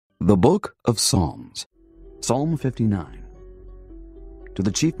The Book of Psalms, Psalm 59. To the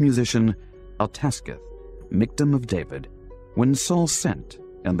chief musician Altasketh, Michtam of David, when Saul sent,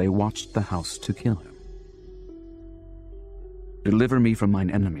 and they watched the house to kill him. Deliver me from mine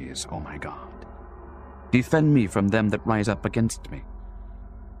enemies, O my God. Defend me from them that rise up against me.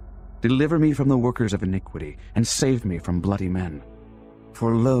 Deliver me from the workers of iniquity, and save me from bloody men.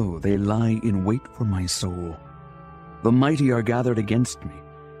 For lo, they lie in wait for my soul. The mighty are gathered against me,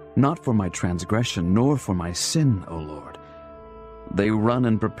 not for my transgression, nor for my sin, O Lord. They run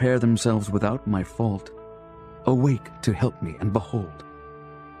and prepare themselves without my fault. Awake to help me, and behold.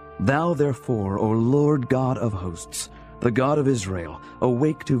 Thou therefore, O Lord God of hosts, the God of Israel,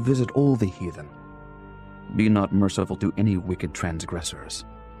 awake to visit all the heathen. Be not merciful to any wicked transgressors.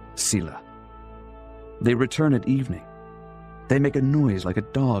 Selah. They return at evening. They make a noise like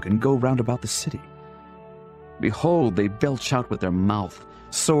a dog and go round about the city. Behold, they belch out with their mouth.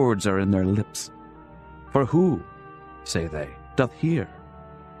 Swords are in their lips. For who, say they, doth hear?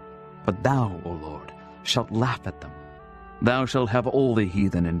 But thou, O Lord, shalt laugh at them. Thou shalt have all the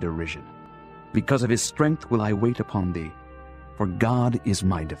heathen in derision. Because of his strength will I wait upon thee, for God is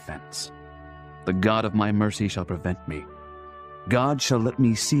my defense. The God of my mercy shall prevent me. God shall let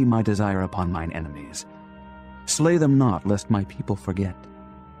me see my desire upon mine enemies. Slay them not, lest my people forget.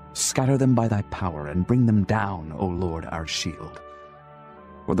 Scatter them by thy power, and bring them down, O Lord, our shield.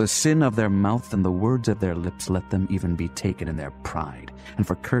 For the sin of their mouth and the words of their lips let them even be taken in their pride, and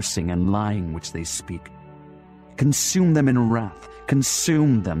for cursing and lying which they speak. Consume them in wrath,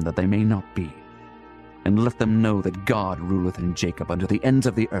 consume them that they may not be. And let them know that God ruleth in Jacob unto the ends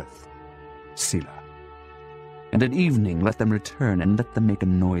of the earth. Selah. And at evening let them return, and let them make a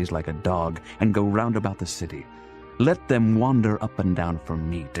noise like a dog, and go round about the city. Let them wander up and down for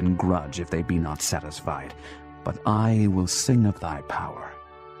meat, and grudge if they be not satisfied. But I will sing of thy power.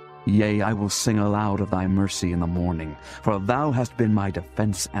 Yea, I will sing aloud of thy mercy in the morning, for thou hast been my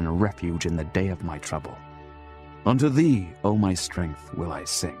defense and refuge in the day of my trouble. Unto thee, O my strength, will I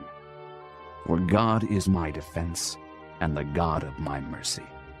sing. For God is my defense, and the God of my mercy.